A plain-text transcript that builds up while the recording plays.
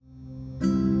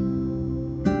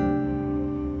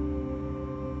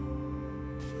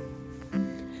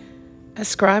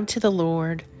Ascribe to the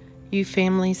Lord, you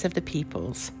families of the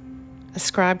peoples.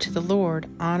 Ascribe to the Lord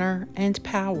honor and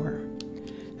power.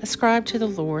 Ascribe to the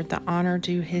Lord the honor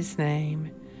due his name.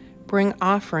 Bring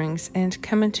offerings and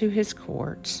come into his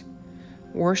courts.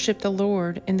 Worship the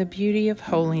Lord in the beauty of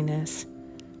holiness.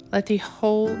 Let the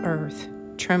whole earth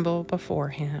tremble before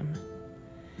him.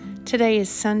 Today is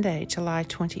Sunday, July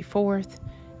 24th,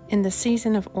 in the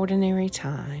season of ordinary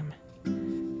time.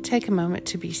 Take a moment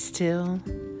to be still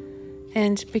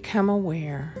and become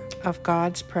aware of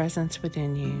God's presence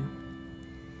within you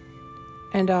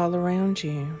and all around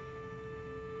you.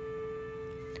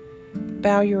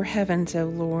 Bow your heavens, O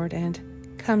Lord, and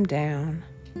come down.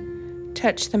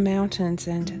 Touch the mountains,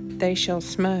 and they shall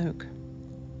smoke.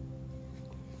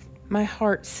 My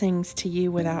heart sings to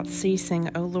you without ceasing,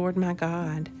 O Lord my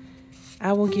God.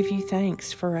 I will give you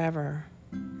thanks forever.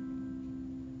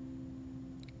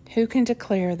 Who can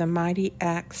declare the mighty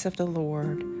acts of the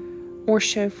Lord, or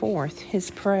show forth his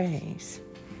praise?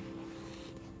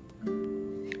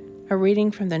 A reading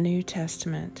from the New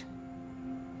Testament.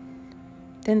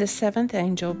 Then the seventh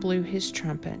angel blew his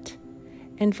trumpet,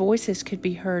 and voices could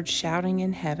be heard shouting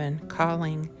in heaven,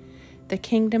 calling, "The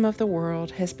kingdom of the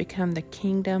world has become the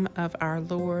kingdom of our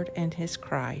Lord and his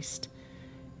Christ,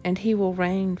 and he will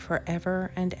reign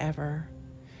forever and ever."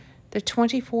 The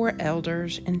 24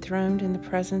 elders enthroned in the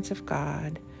presence of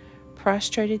God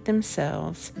prostrated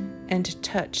themselves and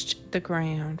touched the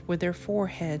ground with their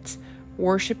foreheads,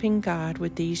 worshiping God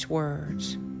with these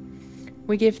words: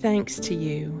 "We give thanks to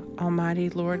you,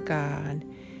 Almighty Lord God,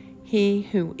 He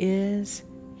who is,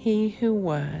 He who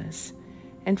was,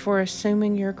 and for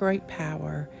assuming your great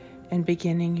power and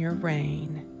beginning your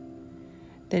reign.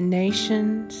 The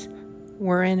nations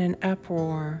were in an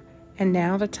uproar, and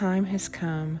now the time has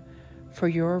come for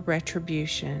your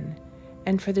retribution,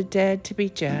 and for the dead to be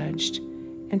judged,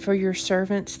 and for your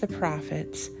servants the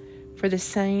prophets, for the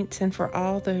saints and for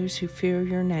all those who fear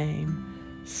your name,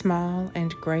 small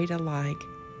and great alike,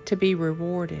 to be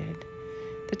rewarded.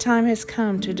 The time has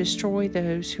come to destroy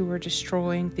those who are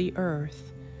destroying the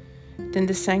earth." Then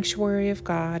the sanctuary of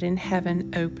God in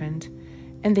heaven opened,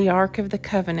 and the Ark of the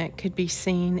Covenant could be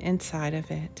seen inside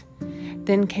of it.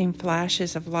 Then came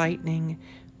flashes of lightning,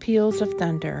 peals of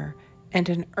thunder, and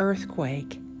an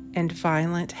earthquake, and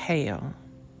violent hail.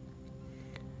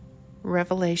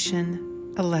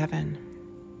 Revelation 11.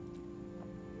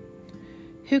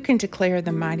 Who can declare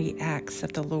the mighty acts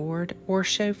of the Lord, or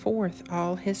show forth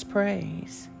all his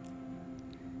praise?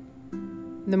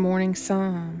 The Morning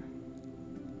Psalm.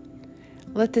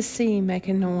 Let the sea make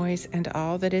a noise, and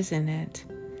all that is in it,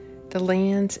 the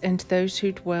lands and those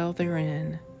who dwell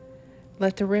therein.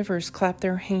 Let the rivers clap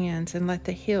their hands, and let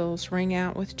the hills ring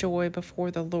out with joy before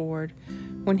the Lord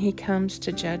when he comes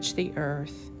to judge the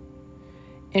earth.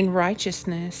 In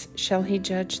righteousness shall he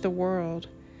judge the world,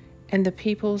 and the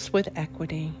peoples with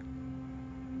equity.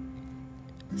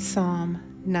 Psalm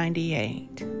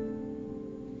 98.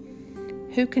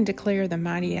 Who can declare the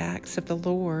mighty acts of the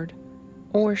Lord,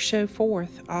 or show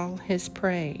forth all his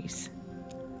praise?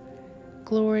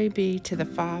 Glory be to the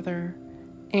Father,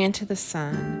 and to the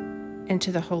Son, and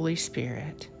to the Holy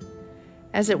Spirit,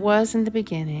 as it was in the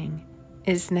beginning,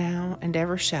 is now, and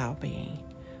ever shall be,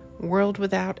 world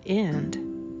without end.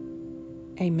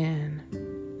 Amen.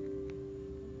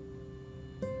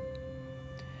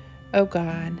 O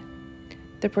God,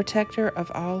 the protector of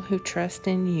all who trust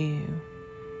in you,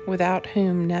 without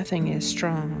whom nothing is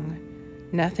strong,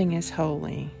 nothing is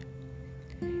holy,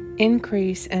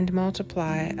 increase and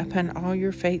multiply upon all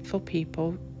your faithful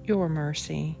people your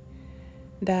mercy,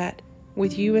 that,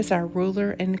 with you as our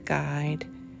ruler and guide,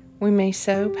 we may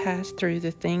so pass through the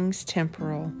things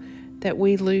temporal that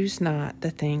we lose not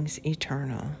the things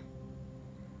eternal.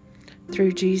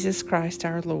 Through Jesus Christ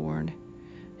our Lord,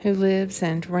 who lives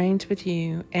and reigns with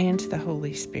you and the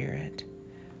Holy Spirit,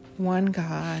 one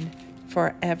God,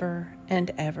 forever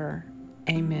and ever.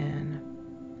 Amen.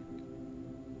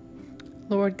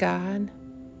 Lord God,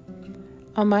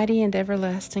 Almighty and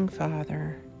everlasting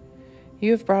Father,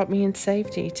 you have brought me in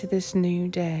safety to this new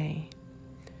day.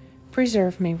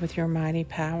 Preserve me with your mighty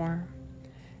power,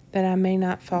 that I may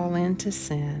not fall into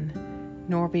sin,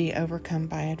 nor be overcome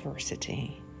by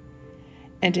adversity.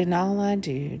 And in all I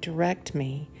do, direct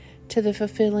me to the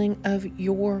fulfilling of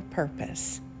your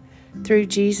purpose, through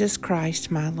Jesus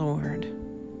Christ my Lord.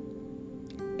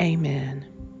 Amen.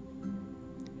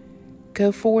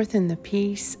 Go forth in the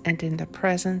peace and in the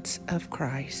presence of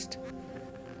Christ.